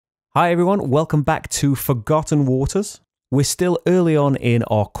Hi everyone, welcome back to Forgotten Waters. We're still early on in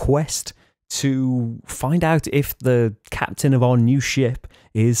our quest to find out if the captain of our new ship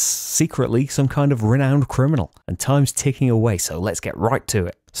is secretly some kind of renowned criminal, and time's ticking away, so let's get right to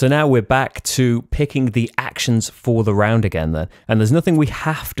it. So now we're back to picking the actions for the round again then, and there's nothing we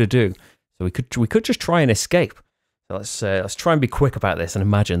have to do, so we could just try and escape. So let's try and be quick about this and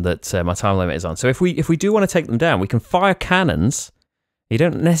imagine that my time limit is on. So if we do want to take them down, we can fire cannons. You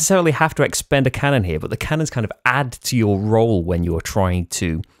don't necessarily have to expend a cannon here, but the cannons kind of add to your roll when you're trying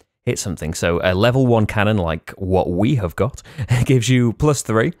to hit something. So a level 1 cannon, like what we have got, gives you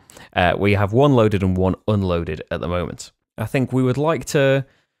 +3. We have one loaded and one unloaded at the moment. I think we would like to...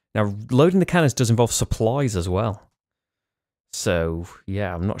 Now, loading the cannons does involve supplies as well. So,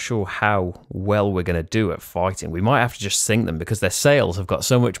 yeah, I'm not sure how well we're going to do at fighting. We might have to just sink them because their sails have got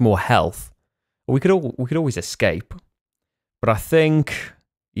so much more health. We could always escape. But I think,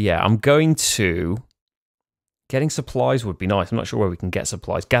 yeah, I'm going to... Getting supplies would be nice. I'm not sure where we can get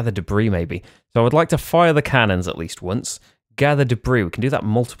supplies. Gather debris, maybe. So I would like to fire the cannons at least once. Gather debris. We can do that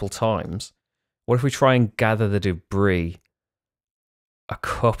multiple times. What if we try and gather the debris a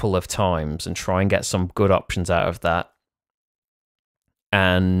couple of times and try and get some good options out of that?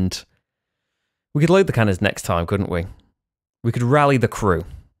 And we could load the cannons next time, couldn't we? We could rally the crew.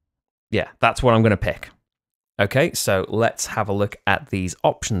 Yeah, that's what I'm going to pick. Okay, so let's have a look at these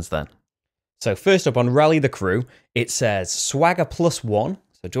options then. So first up on Rally the Crew, it says Swagger +1.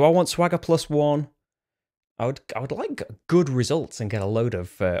 So do I want Swagger +1? I would like good results and get a load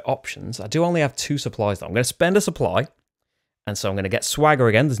of options. I do only have 2 supplies though. I'm going to spend a supply, and so I'm going to get Swagger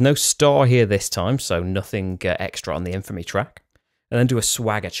again. There's no star here this time, so nothing extra on the infamy track. And then do a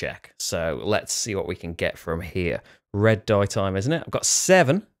Swagger check. So let's see what we can get from here. Red die time, isn't it? I've got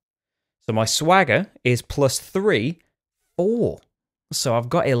 7. So my Swagger is +3, 4. So I've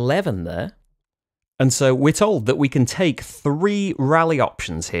got 11 there. And so we're told that we can take 3 rally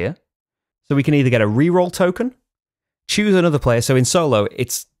options here. So we can either get a reroll token, choose another player. So in solo,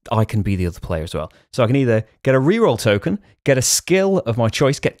 I can be the other player as well. So I can either get a reroll token, get a skill of my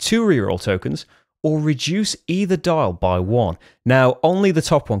choice, get 2 reroll tokens, or reduce either dial by 1. Now, only the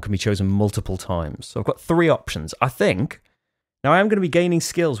top one can be chosen multiple times. So I've got 3 options. I think... Now, I am going to be gaining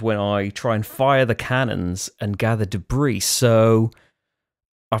skills when I try and fire the cannons and gather debris, so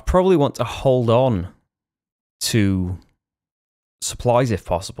I probably want to hold on to supplies if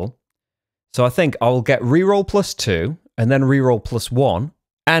possible. So I think I'll get reroll +2, and then reroll +1,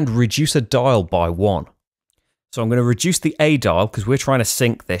 and reduce a dial by 1. So I'm going to reduce the A dial, because we're trying to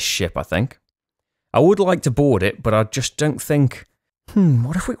sink this ship, I think. I would like to board it, but I just don't think...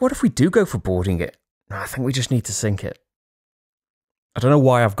 what if we do go for boarding it? I think we just need to sink it. I don't know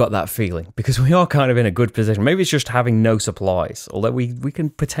why I've got that feeling, because we are kind of in a good position. Maybe it's just having no supplies, although we can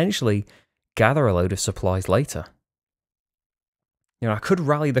potentially gather a load of supplies later. You know, I could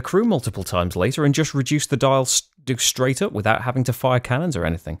rally the crew multiple times later and just reduce the dial straight up without having to fire cannons or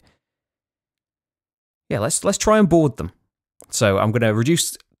anything. Yeah, let's try and board them. So I'm going to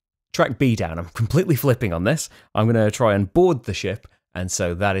reduce track B down. I'm completely flipping on this. I'm going to try and board the ship, and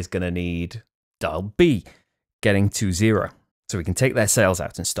so that is going to need dial B getting to 0. So we can take their sails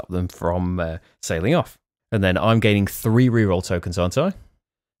out and stop them from sailing off. And then I'm gaining 3 reroll tokens, aren't I?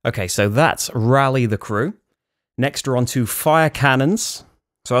 Okay, so that's Rally the Crew. Next, we're on to Fire Cannons.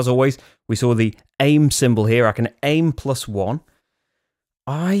 So as always, we saw the aim symbol here. I can aim +1.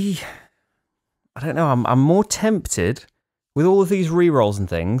 I don't know, I'm more tempted, with all of these rerolls and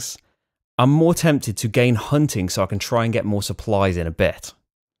things, I'm more tempted to gain hunting so I can try and get more supplies in a bit.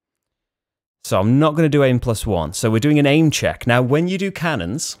 So I'm not going to do aim +1. So we're doing an aim check. Now, when you do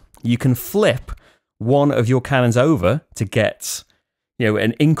cannons, you can flip one of your cannons over to get, you know,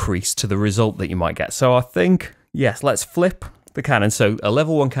 an increase to the result that you might get. So I think, yes, let's flip the cannon. So a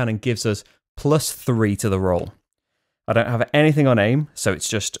level 1 cannon gives us +3 to the roll. I don't have anything on aim, so it's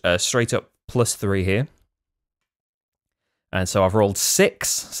just straight up +3 here. And so I've rolled 6,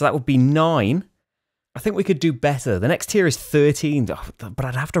 so that would be 9. I think we could do better. The next tier is 13, but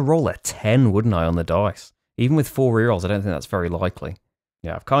I'd have to roll a 10, wouldn't I, on the dice? Even with 4 rerolls, I don't think that's very likely.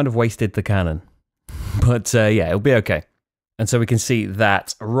 Yeah, I've kind of wasted the cannon. But yeah, it'll be okay. And so we can see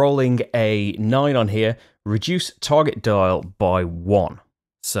that rolling a 9 on here, reduce target dial by 1.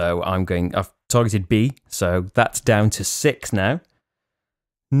 So I've targeted B, so that's down to 6 now.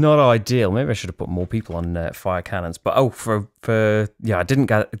 Not ideal. Maybe I should have put more people on fire cannons. But yeah, I didn't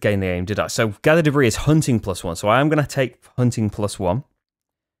gain the aim, did I? So gather debris is hunting +1. So I am going to take hunting +1.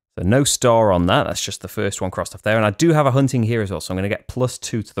 So no star on that. That's just the first one crossed off there. And I do have a hunting here as well. So I'm going to get +2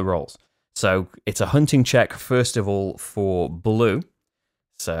 to the rolls. So it's a hunting check, first of all, for blue.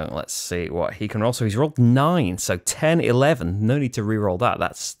 So let's see what he can roll. So he's rolled 9. So 10, 11. No need to re-roll that.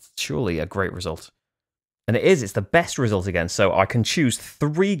 That's surely a great result. And it is. It's the best result again. So I can choose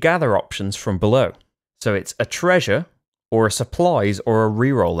 3 gather options from below. So it's a treasure, or a supplies, or a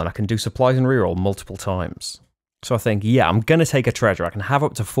re-roll. And I can do supplies and re-roll multiple times. So I think, yeah, I'm going to take a treasure. I can have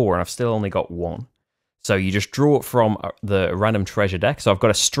up to 4, and I've still only got 1. So you just draw it from the random treasure deck. So I've got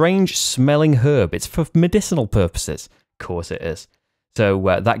a strange smelling herb. It's for medicinal purposes. Of course it is.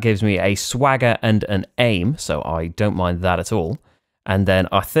 So that gives me a swagger and an aim, so I don't mind that at all. And then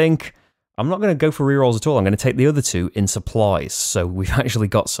I think I'm not going to go for rerolls at all. I'm going to take the other 2 in supplies, so we've actually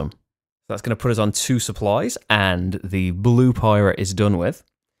got some. That's going to put us on 2 supplies, and the blue pirate is done with.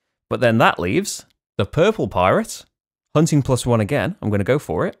 But then that leaves the purple pirate, hunting +1 again. I'm going to go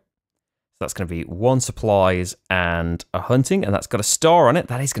for it. So that's going to be 1 supplies and a hunting, and that's got a star on it.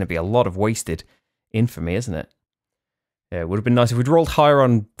 That is going to be a lot of wasted infamy, isn't it? Yeah, it would have been nice if we'd rolled higher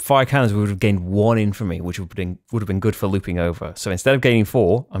on fire cannons. We would have gained 1 infamy, which would have been good for looping over. So instead of gaining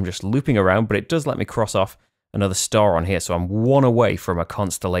 4, I'm just looping around, but it does let me cross off another star on here. So I'm 1 away from a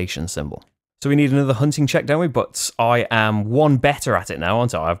constellation symbol. So we need another hunting check, don't we? But I am 1 better at it now,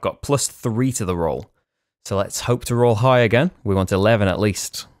 aren't I? I've got +3 to the roll. So let's hope to roll high again. We want 11 at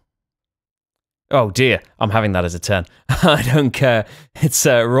least. Oh dear, I'm having that as a 10. I don't care. It's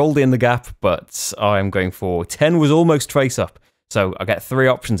rolled in the gap, but I'm going for 10 was almost face up. So I get 3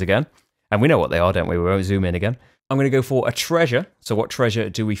 options again. And we know what they are, don't we? We won't zoom in again. I'm going to go for a treasure. So what treasure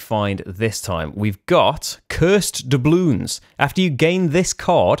do we find this time? We've got Cursed Doubloons. After you gain this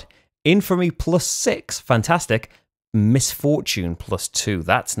card, infamy +6. Fantastic. Misfortune +2.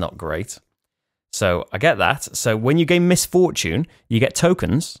 That's not great. So I get that. So when you gain misfortune, you get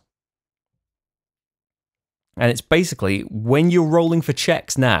tokens. And it's basically, when you're rolling for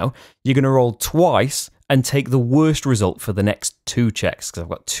checks now, you're going to roll twice and take the worst result for the next 2 checks, because I've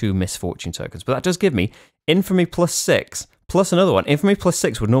got 2 misfortune tokens. But that does give me infamy +6, plus another one. Infamy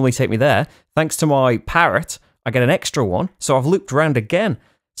 +6 would normally take me there. Thanks to my parrot, I get an extra 1. So I've looped around again.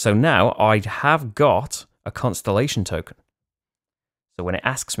 So now I have got a constellation token. So when it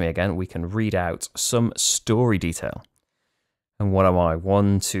asks me again, we can read out some story detail. And what am I?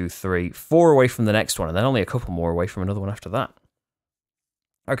 1, 2, 3, 4 away from the next one, and then only a couple more away from another one after that.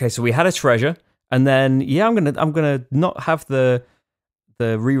 Okay, so we had a treasure, and then yeah, I'm gonna not have the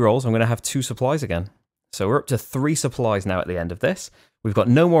rerolls. I'm gonna have 2 supplies again. So we're up to 3 supplies now at the end of this. We've got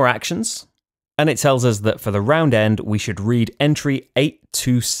no more actions, and it tells us that for the round end we should read entry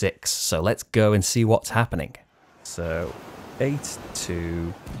 826. So let's go and see what's happening. So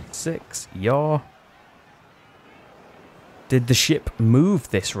 826, yar. Did the ship move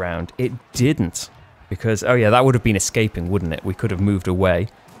this round? It didn't. Because, oh yeah, that would have been escaping, wouldn't it? We could have moved away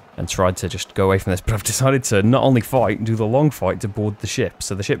and tried to just go away from this. But I've decided to not only fight, do the long fight to board the ship.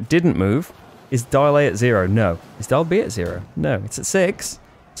 So the ship didn't move. Is dial A at 0? No. Is dial B at 0? No. It's at 6.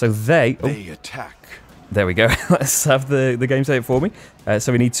 So they attack. There we go. Let's have the game say it for me.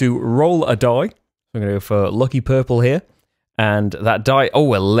 So we need to roll a die. I'm going to go for lucky purple here. And that die,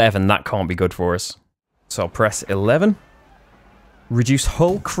 oh, 11. That can't be good for us. So I'll press 11. Reduce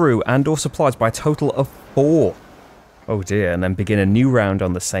hull, crew, and or supplies by a total of 4. Oh dear, and then begin a new round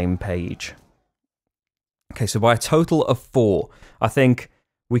on the same page. Okay, so by a total of 4, I think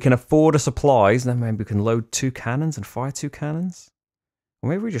we can afford a supplies, and then maybe we can load 2 cannons and fire 2 cannons. Or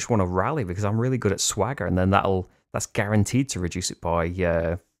maybe we just want to rally because I'm really good at swagger, and then that's guaranteed to reduce it by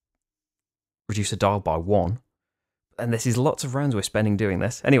reduce a dial by 1. And this is lots of rounds we're spending doing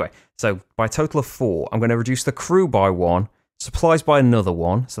this. Anyway, so by a total of 4, I'm going to reduce the crew by 1. Supplies by another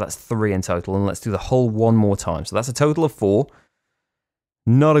 1, so that's 3 in total, and let's do the whole 1 more time. So that's a total of 4.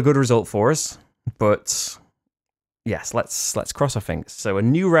 Not a good result for us, but yes, let's cross our fingers. So a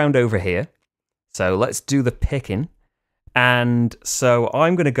new round over here. So let's do the picking, and so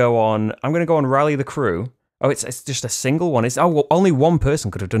I'm going to go on rally the crew. Oh, it's just a single one. Well, only 1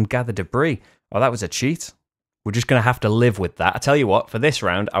 person could have done gather debris. Oh, that was a cheat. We're just going to have to live with that. I tell you what, for this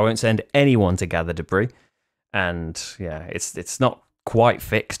round, I won't send anyone to gather debris. And yeah, it's not quite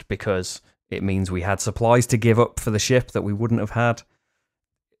fixed because it means we had supplies to give up for the ship that we wouldn't have had.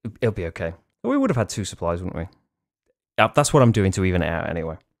 It'll be okay. We would have had 2 supplies, wouldn't we? That's what I'm doing to even it out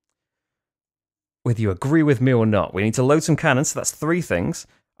anyway. Whether you agree with me or not, we need to load some cannons, so that's 3 things.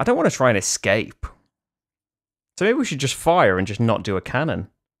 I don't want to try and escape. So maybe we should just fire and just not do a cannon.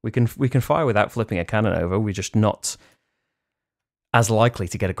 We can fire without flipping a cannon over. We're just not as likely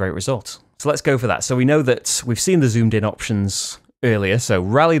to get a great result. So let's go for that. So we know that we've seen the zoomed in options earlier. So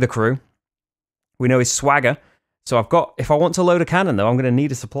rally the crew. We know his swagger. So if I want to load a cannon though, I'm going to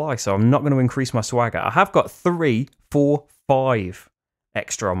need a supply. So I'm not going to increase my swagger. I have got 3, 4, 5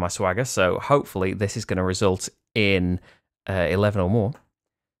 extra on my swagger. So hopefully this is going to result in 11 or more.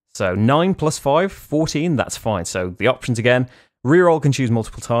 So 9 plus 5, 14, that's fine. So the options again, reroll can choose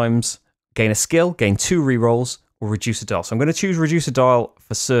multiple times, gain a skill, gain 2 rerolls, or reduce a dial. So I'm going to choose reduce a dial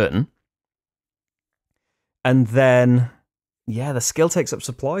for certain. And then, yeah, the skill takes up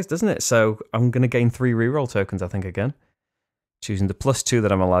supplies, doesn't it? So I'm going to gain 3 reroll tokens, I think, again. Choosing the +2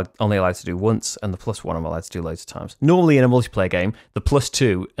 that I'm only allowed to do once, and the +1 I'm allowed to do loads of times. Normally in a multiplayer game, the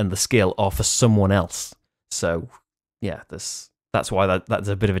 +2 and the skill are for someone else. So, yeah, that's why that's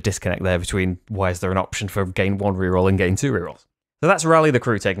a bit of a disconnect there between why is there an option for gain 1 reroll and gain 2 rerolls. So that's rally the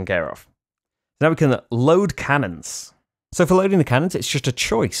crew taken care of. Now we can load cannons. So for loading the cannons, it's just a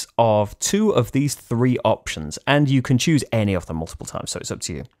choice of 2 of these 3 options, and you can choose any of them multiple times, so it's up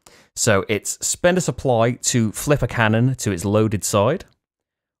to you. So it's spend a supply to flip a cannon to its loaded side,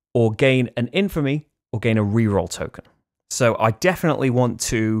 or gain an infamy, or gain a reroll token. So I definitely want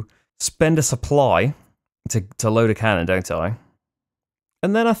to spend a supply to load a cannon, don't I?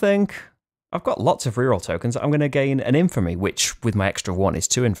 And then I think I've got lots of reroll tokens. I'm going to gain an infamy, which with my extra 1 is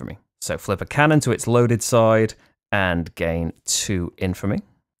 2 infamy. So flip a cannon to its loaded side and gain 2 infamy.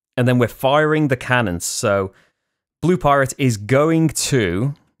 And then we're firing the cannons. So Blue Pirate is going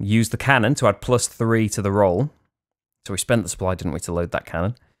to use the cannon to add +3 to the roll. So we spent the supply, didn't we, to load that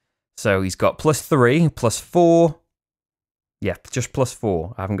cannon. So he's got +3, +4. Yeah, just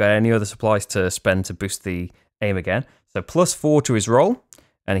 +4. I haven't got any other supplies to spend to boost the aim again. So +4 to his roll.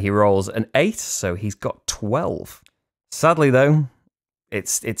 And he rolls an 8, so he's got 12. Sadly, though,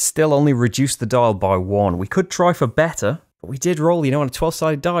 it's still only reduced the dial by 1. We could try for better, but we did roll, on a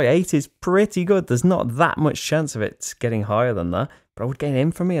 12-sided die. 8 is pretty good. There's not that much chance of it getting higher than that. But I would gain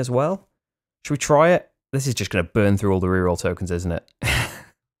infamy as well. Should we try it? This is just going to burn through all the reroll tokens, isn't it?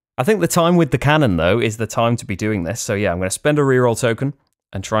 I think the time with the cannon, though, is the time to be doing this. So yeah, I'm going to spend a reroll token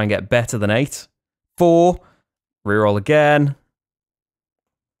and try and get better than 8. 4. Reroll again.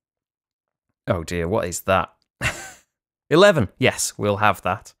 Oh dear, what is that? 11. Yes, we'll have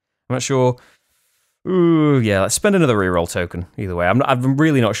that. I'm not sure. Ooh, yeah, let's spend another reroll token. Either way, I'm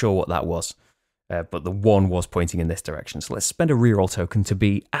really not sure what that was. But the 1 was pointing in this direction. So let's spend a reroll token to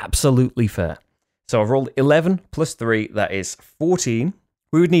be absolutely fair. So I've rolled 11 plus 3, that is 14.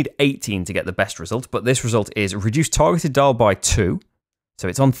 We would need 18 to get the best result, but this result is reduce targeted dial by 2. So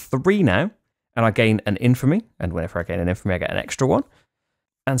it's on 3 now, and I gain an infamy. And whenever I gain an infamy, I get an extra 1.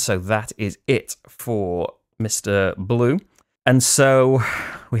 And so that is it for Mr. Blue. And so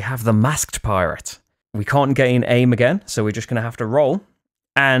we have the Masked Pirate. We can't gain aim again, so we're just going to have to roll.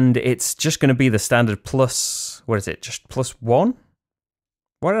 And it's just going to be the standard plus, what is it, just +1?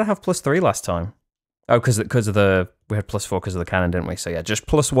 Why did I have +3 last time? Oh, because of the, we had +4 because of the cannon, didn't we? So yeah, just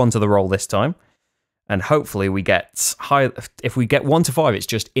 +1 to the roll this time. And hopefully we get higher, if we get 1 to 5, it's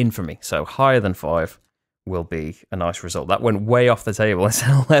just infamy. So higher than 5 will be a nice result. That went way off the table. It's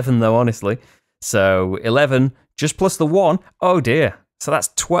 11 though, honestly. So 11, just plus the 1. Oh dear. So that's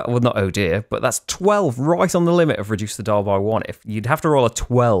 12, well not oh dear, but that's 12 right on the limit of reduce the dial by 1. If you'd have to roll a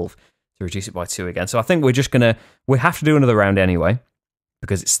 12 to reduce it by 2 again. So I think we're just gonna, we have to do another round anyway,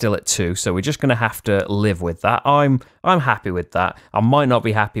 because it's still at 2. So we're just gonna have to live with that. I'm happy with that. I might not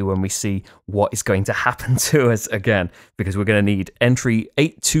be happy when we see what is going to happen to us again, because we're gonna need entry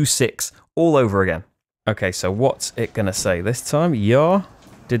 826 all over again. Okay, so what's it gonna say this time? Yeah.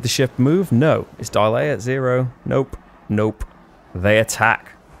 Did the ship move? No. Is dial A at 0? Nope. Nope. They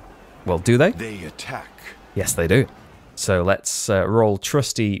attack. Well, do they? They attack. Yes, they do. So let's roll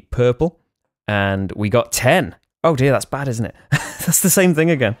trusty purple. And we got 10. Oh dear, that's bad, isn't it? That's the same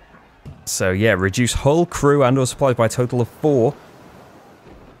thing again. So yeah, reduce hull, crew, and or supplies by a total of 4.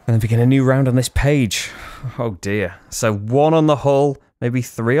 And then begin a new round on this page. Oh dear. So 1 on the hull, maybe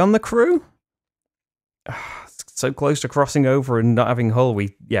 3 on the crew? So close to crossing over and not having hull.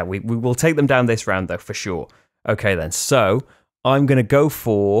 We will take them down this round though, for sure. Okay then, so I'm going to go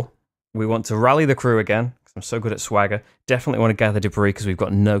for, we want to rally the crew again, because I'm so good at swagger. Definitely want to gather debris because we've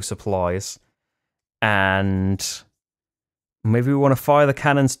got no supplies. And maybe we want to fire the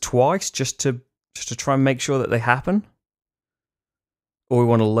cannons twice just to try and make sure that they happen. Or we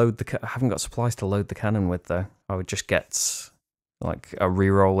want to load the, I haven't got supplies to load the cannon with though. I would just get like a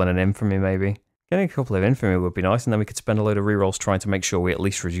reroll and an infamy maybe. Getting a couple of infamy would be nice, and then we could spend a load of rerolls trying to make sure we at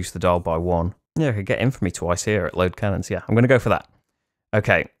least reduce the dial by 1. Yeah, I could get infamy twice here at load cannons. Yeah, I'm going to go for that.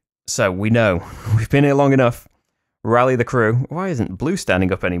 Okay, so we know. We've been here long enough. Rally the crew. Why isn't Blue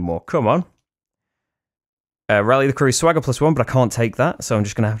standing up anymore? Come on. Rally the crew, swagger +1, but I can't take that, so I'm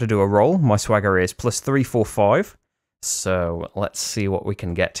just going to have to do a roll. My swagger is +3, 4, 5. So let's see what we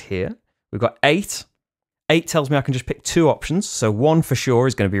can get here. We've got 8. 8 tells me I can just pick 2 options. So one for sure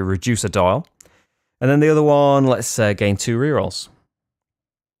is going to be reduce a dial. And then the other one, let's gain 2 rerolls.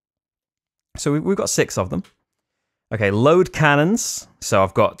 So we've got 6 of them. Okay, load cannons. So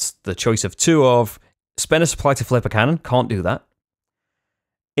I've got the choice of 2 of spend a supply to flip a cannon. Can't do that.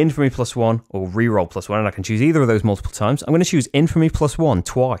 Infamy +1 or reroll +1, and I can choose either of those multiple times. I'm going to choose infamy +1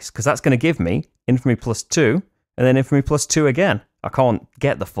 twice, because that's going to give me infamy +2, and then infamy +2 again. I can't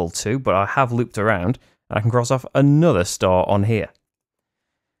get the full 2, but I have looped around, and I can cross off another star on here.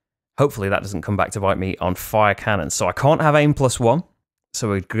 Hopefully that doesn't come back to bite me on fire cannons. So I can't have aim +1, so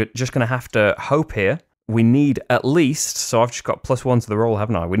we're just going to have to hope here. We need at least, so I've just got +1 to the roll,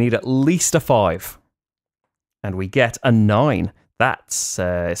 haven't I? We need at least a 5, and we get a 9. That's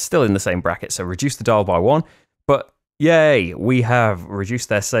still in the same bracket, so reduce the dial by 1. But yay, we have reduced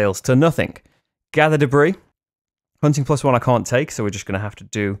their sails to nothing. Gather debris. Hunting +1 I can't take, so we're just going to have to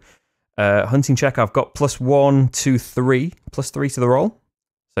do hunting check. I've got +1 to 3, +3 to the roll.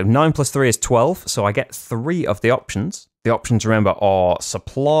 So 9 + 3 is 12, so I get 3 of the options. The options, remember, are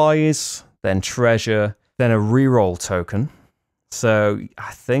supplies, then treasure, then a reroll token. So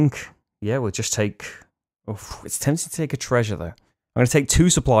I think, yeah, we'll just take... Oof, it's tempting to take a treasure, though. I'm going to take 2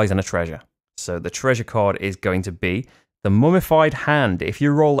 supplies and a treasure. So the treasure card is going to be the Mummified Hand. If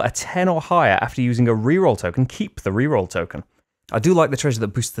you roll a 10 or higher after using a reroll token, keep the reroll token. I do like the treasure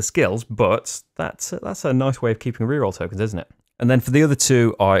that boosts the skills, but that's a nice way of keeping reroll tokens, isn't it? And then for the other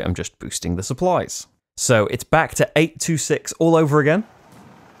 2, I am just boosting the supplies. So it's back to 826 all over again.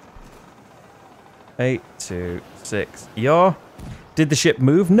 826, yeah. Did the ship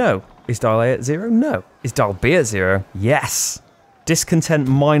move? No. Is dial A at 0? No. Is dial B at 0? Yes. Discontent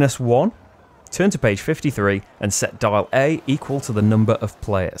 -1. Turn to page 53 and set dial A equal to the number of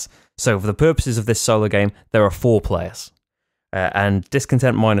players. So for the purposes of this solo game, there are 4 players. And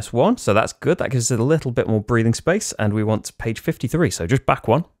discontent -1, so that's good. That gives us a little bit more breathing space. And we want page 53, so just back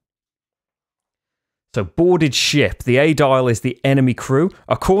 1. So boarded ship. The A dial is the enemy crew.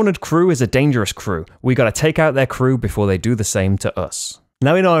 A cornered crew is a dangerous crew. We got to take out their crew before they do the same to us.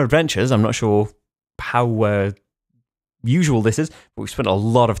 Now in our adventures, I'm not sure how usual this is, but we've spent a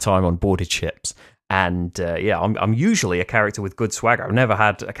lot of time on boarded ships. And yeah, I'm usually a character with good swagger. I've never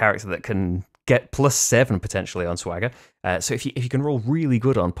had a character that can get +7 potentially on swagger. So if you can roll really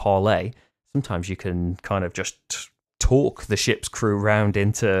good on parlay, sometimes you can kind of just talk the ship's crew round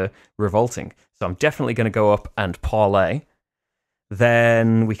into revolting. So I'm definitely going to go up and parlay.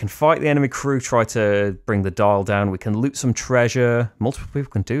 Then we can fight the enemy crew, try to bring the dial down. We can loot some treasure. Multiple people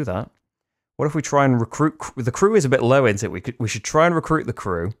can do that. What if we try and recruit... The crew is a bit low, isn't it? We should try and recruit the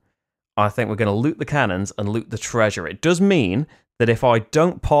crew. I think we're going to loot the cannons and loot the treasure. It does mean that if I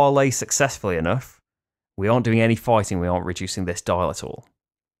don't parlay successfully enough, we aren't doing any fighting. We aren't reducing this dial at all.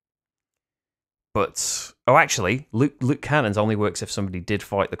 But... Oh, actually, loot cannons only works if somebody did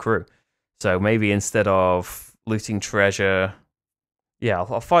fight the crew. So maybe instead of looting treasure... Yeah,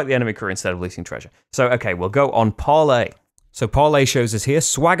 I'll fight the enemy crew instead of looting treasure. So, okay, we'll go on parlay. So parlay shows us here,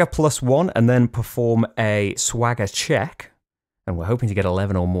 swagger +1, and then perform a swagger check. And we're hoping to get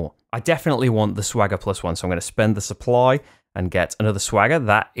 11 or more. I definitely want the swagger +1, so I'm going to spend the supply and get another swagger.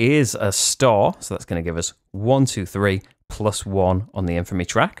 That is a star, so that's going to give us 1, 2, 3, +1 on the infamy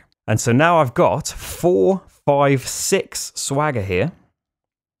track. And so now I've got 4, 5, 6 swagger here.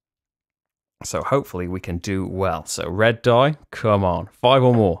 So hopefully we can do well. So red die, come on, 5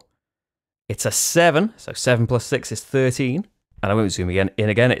 or more. It's a 7, so 7 + 6 is 13. And I won't zoom in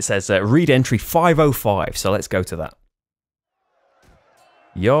again. It says read entry 505, so let's go to that.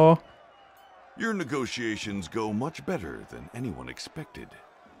 Yeah. Your negotiations go much better than anyone expected.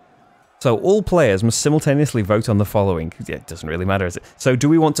 So all players must simultaneously vote on the following. Yeah, it doesn't really matter, is it? So do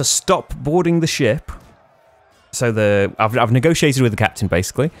we want to stop boarding the ship? So I've negotiated with the captain,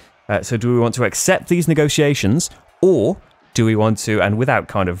 basically. So do we want to accept these negotiations, or do we want to, and without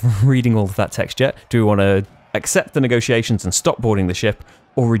kind of reading all of that text yet, do we want to accept the negotiations and stop boarding the ship,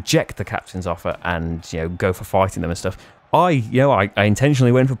 or reject the captain's offer and, you know, go for fighting them and stuff? I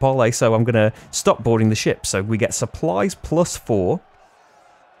intentionally went for parlay, so I'm going to stop boarding the ship. So we get supplies +4.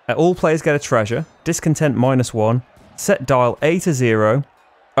 All players get a treasure. Discontent -1. Set dial A to 0.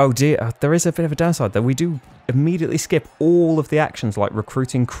 Oh dear, there is a bit of a downside though. We do immediately skip all of the actions like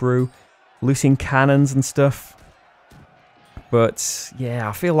recruiting crew, looting cannons and stuff. But yeah,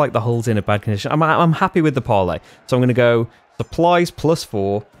 I feel like the hull's in a bad condition. I'm happy with the parlay. So I'm going to go supplies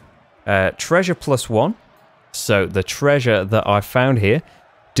 +4, treasure +1. So the treasure that I found here,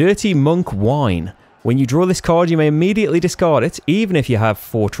 Dirty Monk Wine. When you draw this card, you may immediately discard it, even if you have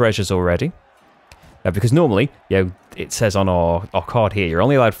 4 treasures already. Because normally, it says on our card here, you're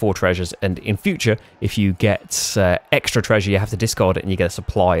only allowed 4 treasures, and in future, if you get extra treasure, you have to discard it and you get a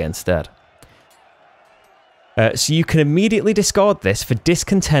supply instead. So you can immediately discard this for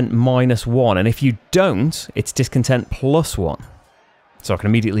discontent -1, and if you don't, it's discontent +1. So I can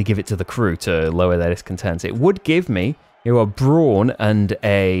immediately give it to the crew to lower their discontent. It would give me a brawn and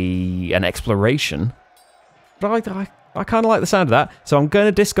an exploration, but I kind of like the sound of that, so I'm going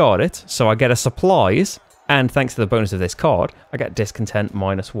to discard it, so I get a supplies, and thanks to the bonus of this card, I get discontent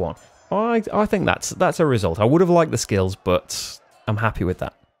 -1. I think that's a result. I would have liked the skills, but I'm happy with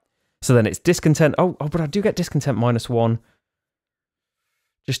that. So then it's discontent. Oh, but I do get discontent -1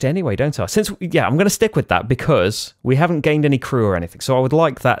 just anyway, don't I? I'm going to stick with that because we haven't gained any crew or anything, so I would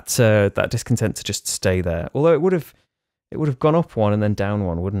like that that discontent to just stay there. Although it would have gone up 1 and then down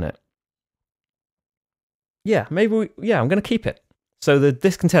 1, wouldn't it? Yeah, maybe I'm going to keep it. So the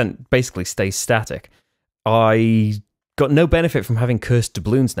discontent basically stays static. I got no benefit from having cursed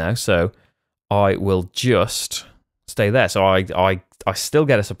doubloons now, so I will just stay there. So I still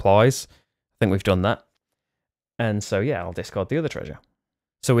get a supplies. I think we've done that. And so, yeah, I'll discard the other treasure.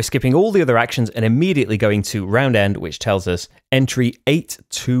 So we're skipping all the other actions and immediately going to round end, which tells us entry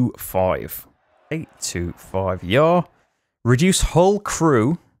 825. 825, yeah. Reduce hull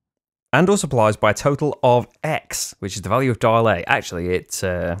crew and or supplies by a total of X, which is the value of dial A. Actually,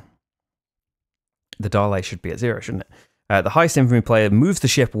 the dial A should be at 0, shouldn't it? The highest infamy player moves the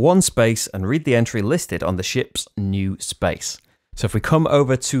ship 1 space and read the entry listed on the ship's new space. So if we come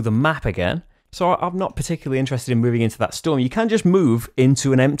over to the map again, so I'm not particularly interested in moving into that storm. You can just move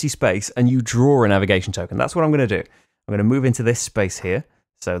into an empty space and you draw a navigation token. That's what I'm going to do. I'm going to move into this space here.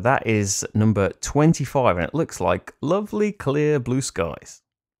 So that is number 25, and it looks like lovely clear blue skies.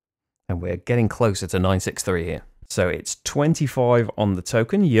 And we're getting closer to 963 here. So it's 25 on the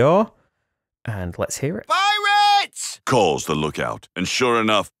token, yeah. And let's hear it. Pirates! Calls the lookout, and sure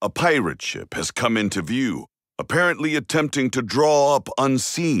enough, a pirate ship has come into view, apparently attempting to draw up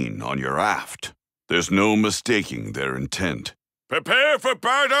unseen on your aft. There's no mistaking their intent. Prepare for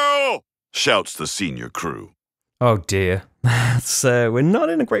battle! Shouts the senior crew. Oh dear. We're not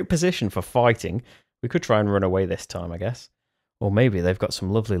in a great position for fighting. We could try and run away this time, I guess. Or maybe they've got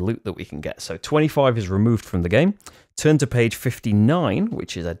some lovely loot that we can get. So 25 is removed from the game. Turn to page 59,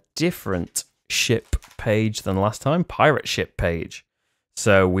 which is a different ship page than last time. Pirate ship page.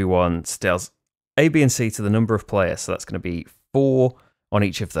 So we want scales A, B, and C to the number of players. So that's going to be 4 on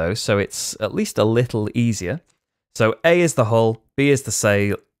each of those. So it's at least a little easier. So A is the hull, B is the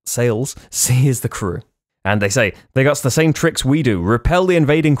sails, C is the crew. And they say, they got the same tricks we do. Repel the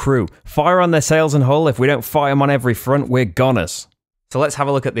invading crew. Fire on their sails and hull. If we don't fight them on every front, we're goners. So let's have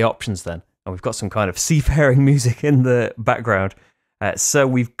a look at the options then. And we've got some kind of seafaring music in the background. So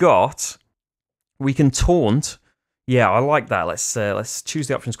we can taunt. Yeah, I like that. Let's choose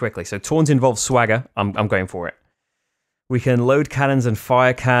the options quickly. So taunt involves swagger. I'm going for it. We can load cannons and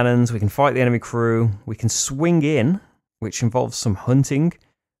fire cannons. We can fight the enemy crew. We can swing in, which involves some hunting.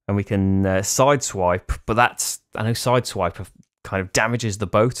 And we can sideswipe, but I know sideswipe kind of damages the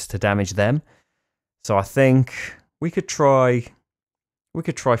boat to damage them. So I think we could try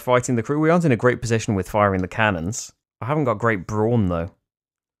fighting the crew. We aren't in a great position with firing the cannons. I haven't got great brawn though.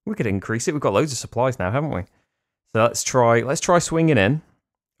 We could increase it. We've got loads of supplies now, haven't we? So let's try swinging in.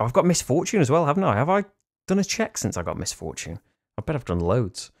 Oh, I've got misfortune as well, haven't I? Have I done a check since I got misfortune? I bet I've done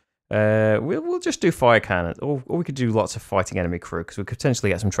loads. We'll just do fire cannon, or we could do lots of fighting enemy crew, because we could potentially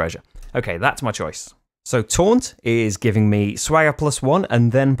get some treasure. Okay, that's my choice. So taunt is giving me swagger +1,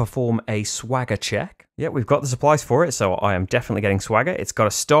 and then perform a swagger check. Yeah, we've got the supplies for it, so I am definitely getting swagger. It's got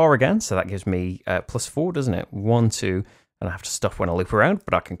a star again, so that gives me +4, doesn't it? 1, 2, and I have to stop when I loop around,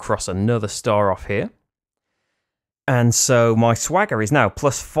 but I can cross another star off here. And so my swagger is now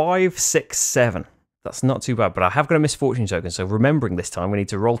 +5, 6, 7. That's not too bad, but I have got a misfortune token, so remembering this time, we need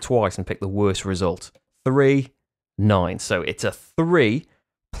to roll twice and pick the worst result. 3, 9. So it's a 3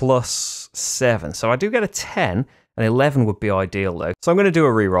 plus 7. So I do get a 10, and 11 would be ideal, though. So I'm going to do a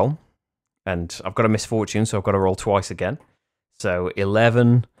reroll, and I've got a misfortune, so I've got to roll twice again. So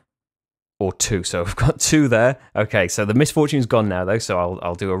 11 or 2. So I've got 2 there. Okay, so the misfortune's gone now, though, so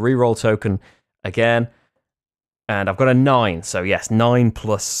I'll do a reroll token again. And I've got a 9, so yes, 9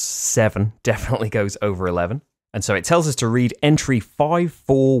 plus 7 definitely goes over 11. And so it tells us to read entry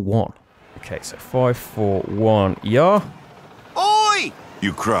 541. Okay, so 541, yeah? Oi!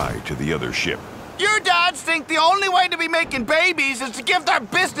 You cry to the other ship. Your dads think the only way to be making babies is to give their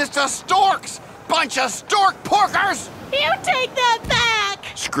business to storks! Bunch of stork porkers! You take that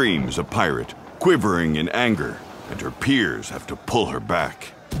back! Screams a pirate, quivering in anger, and her peers have to pull her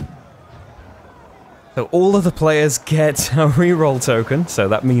back. So all of the players get a reroll token, so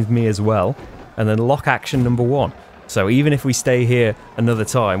that means me as well. And then lock action number 1. So even if we stay here another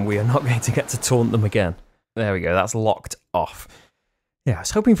time, we are not going to get to taunt them again. There we go, that's locked off. Yeah, I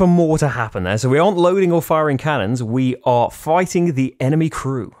was hoping for more to happen there. So we aren't loading or firing cannons, we are fighting the enemy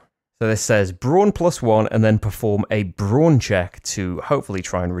crew. So this says brawn +1 and then perform a brawn check to hopefully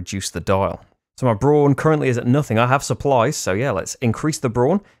try and reduce the dial. So my brawn currently is at nothing. I have supplies, so yeah, let's increase the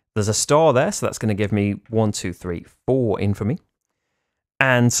brawn. There's a star there, so that's going to give me 1, 2, 3, 4 infamy.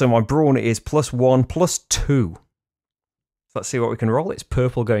 And so my brawn is +1, +2. So let's see what we can roll. It's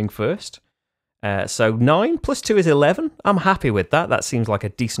purple going first. So 9 +2 is 11. I'm happy with that. That seems like a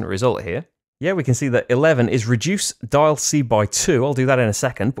decent result here. Yeah, we can see that 11 is reduce dial C by 2. I'll do that in a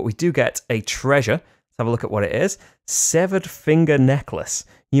second, but we do get a treasure. Let's have a look at what it is. Severed finger necklace.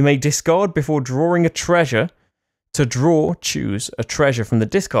 You may discard before drawing a treasure. To draw, choose a treasure from the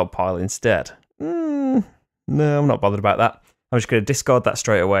discard pile instead. No, I'm not bothered about that. I'm just going to discard that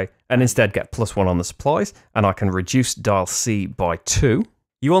straight away and instead get +1 on the supplies, and I can reduce dial C by 2.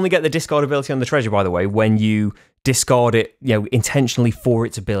 You only get the discard ability on the treasure, by the way, when you discard it, intentionally for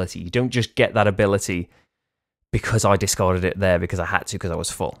its ability. You don't just get that ability because I discarded it there because I had to because I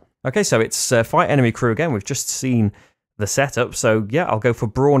was full. Okay, so it's fight enemy crew again. We've just seen the setup. So yeah, I'll go for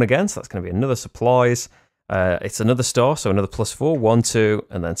brawn again. So that's going to be another supplies. It's another star, so another +4, 1, 2,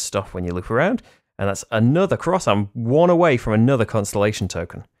 and then stuff when you loop around. And that's another cross. I'm 1 away from another constellation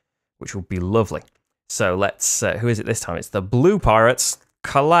token, which will be lovely. So let's, who is it this time? It's the blue pirates.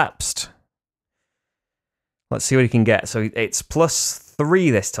 Collapsed. Let's see what he can get. So it's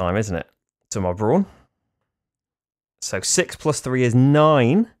 +3 this time, isn't it? To my brawn. So 6 +3 is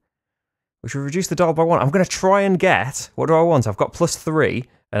 9, which will reduce the dial by 1. I'm going to try and get, what do I want? I've got +3,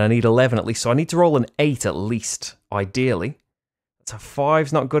 and I need 11 at least. So I need to roll an 8 at least, ideally. So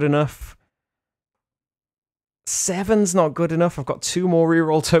 5's not good enough. 7's not good enough. I've got 2 more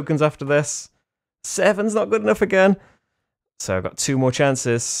reroll tokens after this. 7's not good enough again. So I've got 2 more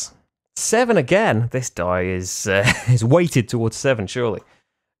chances. 7 again. This die is weighted towards 7, surely.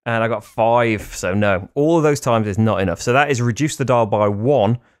 And I got 5, so no. All of those times is not enough. So that is reduce the dial by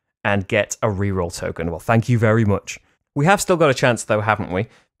 1 and get a reroll token. Well, thank you very much. We have still got a chance, though, haven't we?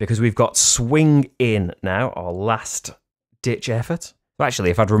 Because we've got swing in now, our last ditch effort. Well,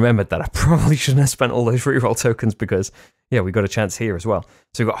 actually, if I'd remembered that, I probably shouldn't have spent all those reroll tokens because, yeah, we got a chance here as well.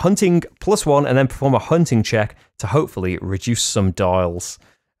 So we've got hunting +1 and then perform a hunting check to hopefully reduce some dials.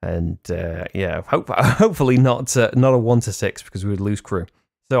 And, yeah, hopefully not a 1 to 6 because we would lose crew.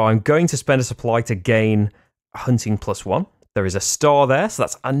 So I'm going to spend a supply to gain hunting +1. There is a star there, so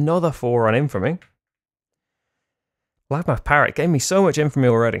that's another 4 on infamy. Loudmouth Parrot gave me so much infamy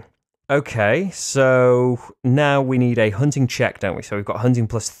already. Okay, so now we need a hunting check, don't we? So we've got hunting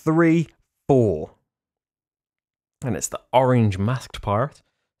 +3, 4. And it's the orange masked pirate.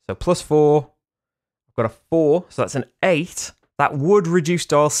 So +4, I've got a 4, so that's an 8. That would reduce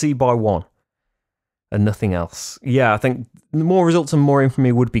dial C by 1. And nothing else. Yeah, I think more results and more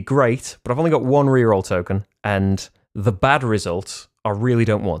infamy would be great, but I've only got 1 reroll token, and the bad result I really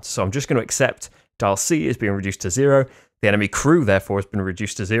don't want. So I'm just going to accept dial C is being reduced to 0. The enemy crew, therefore, has been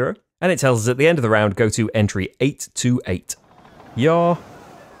reduced to 0. And it tells us at the end of the round, go to entry 828. Yeah.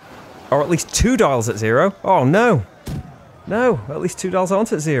 Or at least 2 dials at 0. Oh, no. No, at least 2 dials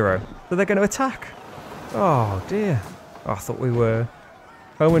aren't at 0. So they're going to attack. Oh, dear. Oh, I thought we were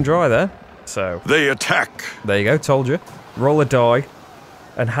home and dry there. So They attack. there you go, told you. Roll a die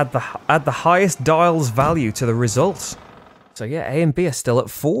and add the highest dials value to the results. So yeah, A and B are still at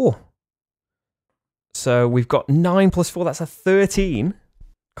 4. So we've got 9 + 4, that's a 13.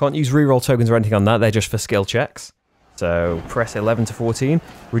 Can't use reroll tokens or anything on that, they're just for skill checks. So press 11 to 14.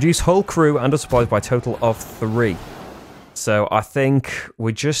 Reduce whole crew and supplies by a total of 3. So I think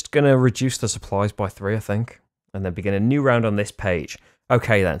we're just going to reduce the supplies by 3, I think. And then begin a new round on this page.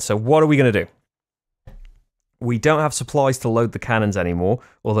 Okay then, so what are we going to do? We don't have supplies to load the cannons anymore,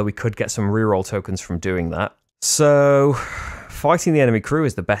 although we could get some reroll tokens from doing that. So fighting the enemy crew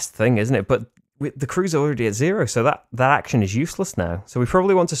is the best thing, isn't it? But the crew's already at 0, so that action is useless now. So we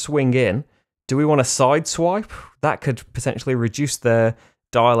probably want to swing in. Do we want to side swipe? That could potentially reduce their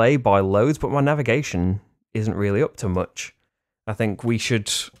dial A by loads, but my navigation isn't really up to much. I think we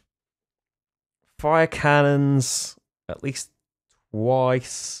should fire cannons at least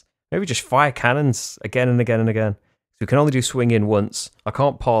twice. Maybe just fire cannons again and again and again. So we can only do swing in once. I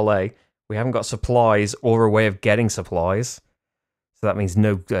can't parlay. We haven't got supplies or a way of getting supplies. So that means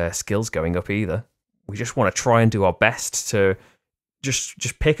no skills going up either. We just want to try and do our best to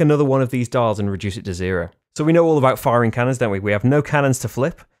just pick another one of these dials and reduce it to 0. So we know all about firing cannons, don't we? We have no cannons to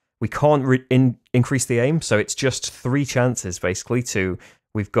flip. We can't increase the aim, so it's just 3 chances, basically, to...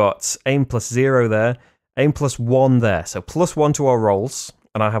 We've got aim plus 0 there, aim plus 1 there. So plus 1 to our rolls,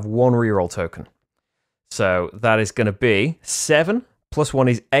 and I have 1 reroll token. So that is going to be 7, plus 1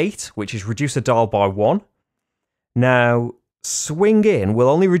 is 8, which is reduce the dial by 1. Now, swing in will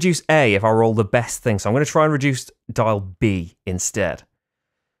only reduce A if I roll the best thing. So I'm going to try and reduce dial B instead.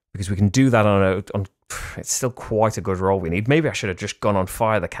 Because we can do that on it's still quite a good roll we need. Maybe I should have just gone on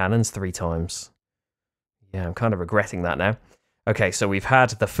fire the cannons 3 times. Yeah, I'm kind of regretting that now. Okay, so we've had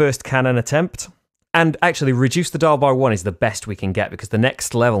the first cannon attempt. And actually, reduce the dial by 1 is the best we can get because the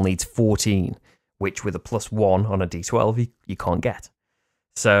next level needs 14, which with a plus 1 on a d12, you can't get.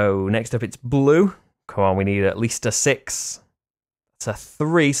 So next up, it's blue. Come on, we need at least a 6. It's a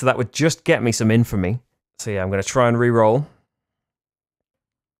 3, so that would just get me some infamy. So yeah, I'm going to try and re-roll.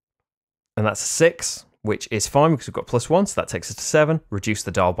 And that's a 6, which is fine because we've got plus 1, so that takes us to 7. Reduce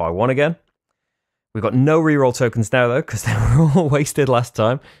the dial by 1 again. We've got no reroll tokens now, though, because they were all wasted last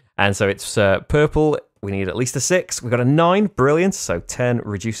time. And so it's purple. We need at least a 6. We've got a 9. Brilliant. So 10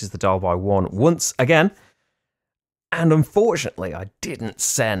 reduces the dial by 1 once again. And unfortunately, I didn't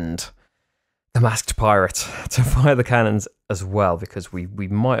send the Masked Pirate to fire the cannons as well, because we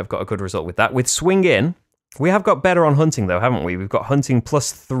might have got a good result with that. With Swing In, we have got better on hunting, though, haven't we? We've got hunting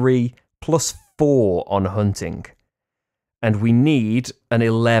plus 3, plus 4 on hunting. And we need an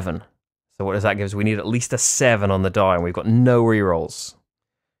 11. So what does that give us? We need at least a 7 on the die, and we've got no rerolls.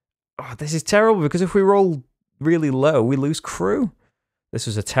 Oh, this is terrible, because if we roll really low, we lose crew. This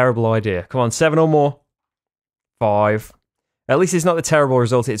was a terrible idea. Come on, 7 or more. 5. At least it's not the terrible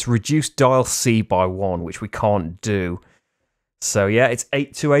result. It's reduced dial C by 1, which we can't do. So yeah, it's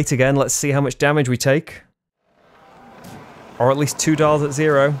 8 to 8 again. Let's see how much damage we take. Or at least 2 dials at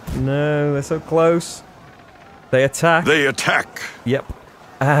 0. No, they're so close. They attack. They attack. Yep.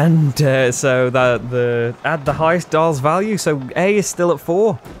 And so add the highest dial's value. So A is still at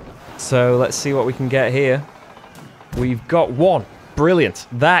 4. So let's see what we can get here. We've got 1. Brilliant.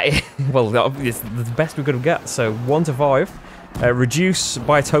 That is, well, it's the best we could have got. So 1 to 5. Reduce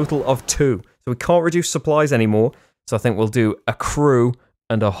by a total of 2. So we can't reduce supplies anymore. So I think we'll do a crew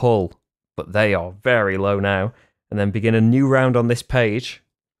and a hull. But they are very low now. And then begin a new round on this page.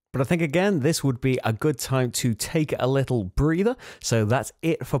 But I think, again, this would be a good time to take a little breather. So that's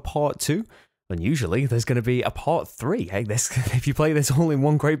it for part 2. And usually there's going to be a part 3. Hey, if you play this all in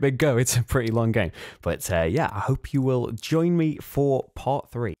one great big go, it's a pretty long game. But yeah, I hope you will join me for part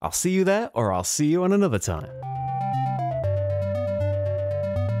 3. I'll see you there, or I'll see you on another time.